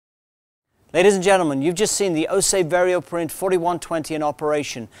Ladies and gentlemen, you've just seen the VarioPrint 4120 in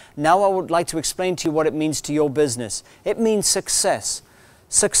operation. Now I would like to explain to you what it means to your business. It means success.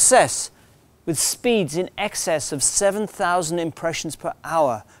 Success with speeds in excess of 7,000 impressions per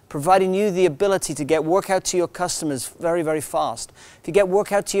hour, providing you the ability to get work out to your customers very, very fast. If you get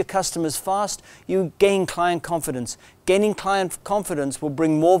work out to your customers fast, you gain client confidence. Gaining client confidence will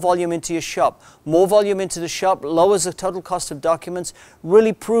bring more volume into your shop. More volume into the shop lowers the total cost of documents,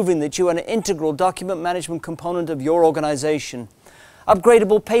 really proving that you are an integral document management component of your organization.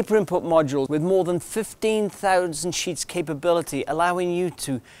 Upgradable paper input modules with more than 15,000 sheets capability, allowing you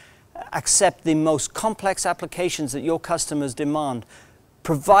to accept the most complex applications that your customers demand,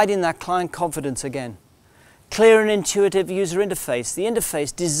 providing that client confidence again. Clear and intuitive user interface. The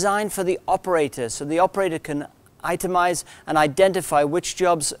interface designed for the operator, so the operator can itemize and identify which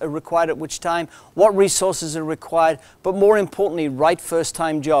jobs are required at which time, what resources are required, but more importantly, write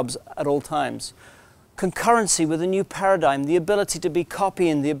first-time jobs at all times. Concurrency with a new paradigm, the ability to be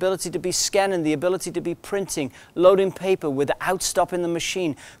copying, the ability to be scanning, the ability to be printing, loading paper without stopping the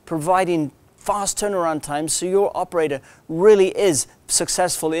machine, providing fast turnaround times so your operator really is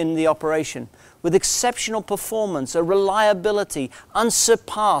successful in the operation. With exceptional performance, a reliability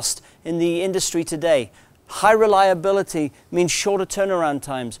unsurpassed in the industry today. High reliability means shorter turnaround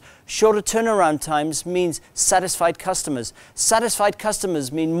times. Shorter turnaround times means satisfied customers. Satisfied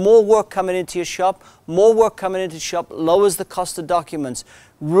customers mean more work coming into your shop. More work coming into the shop lowers the cost of documents,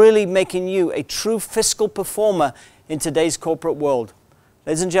 really making you a true fiscal performer in today's corporate world.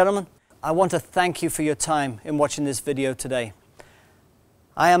 Ladies and gentlemen, I want to thank you for your time in watching this video today.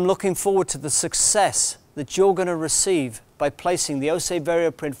 I am looking forward to the success that you're going to receive by placing the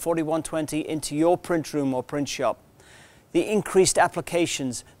VarioPrint 4120 into your print room or print shop. The increased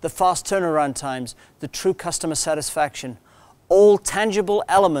applications, the fast turnaround times, the true customer satisfaction, all tangible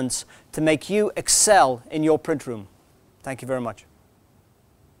elements to make you excel in your print room. Thank you very much.